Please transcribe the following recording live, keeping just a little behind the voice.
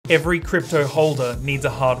Every crypto holder needs a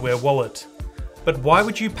hardware wallet. But why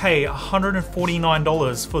would you pay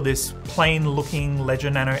 $149 for this plain looking Ledger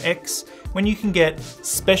Nano X when you can get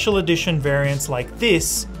special edition variants like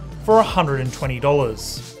this for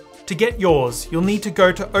 $120? To get yours, you'll need to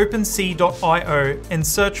go to OpenSea.io and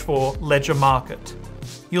search for Ledger Market.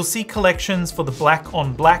 You'll see collections for the black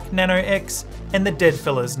on black Nano X and the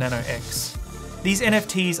Deadfellaz Nano X. These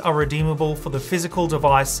NFTs are redeemable for the physical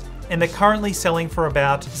device and they're currently selling for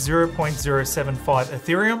about 0.075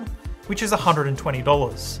 Ethereum, which is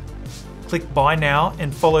 $120. Click buy now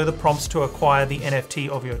and follow the prompts to acquire the NFT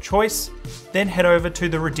of your choice, then head over to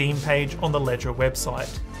the redeem page on the Ledger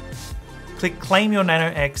website. Click claim your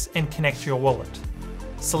Nano X and connect your wallet.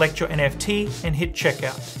 Select your NFT and hit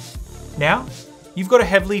checkout. Now, you've got a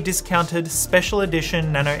heavily discounted special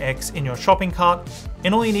edition Nano X in your shopping cart,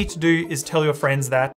 and all you need to do is tell your friends that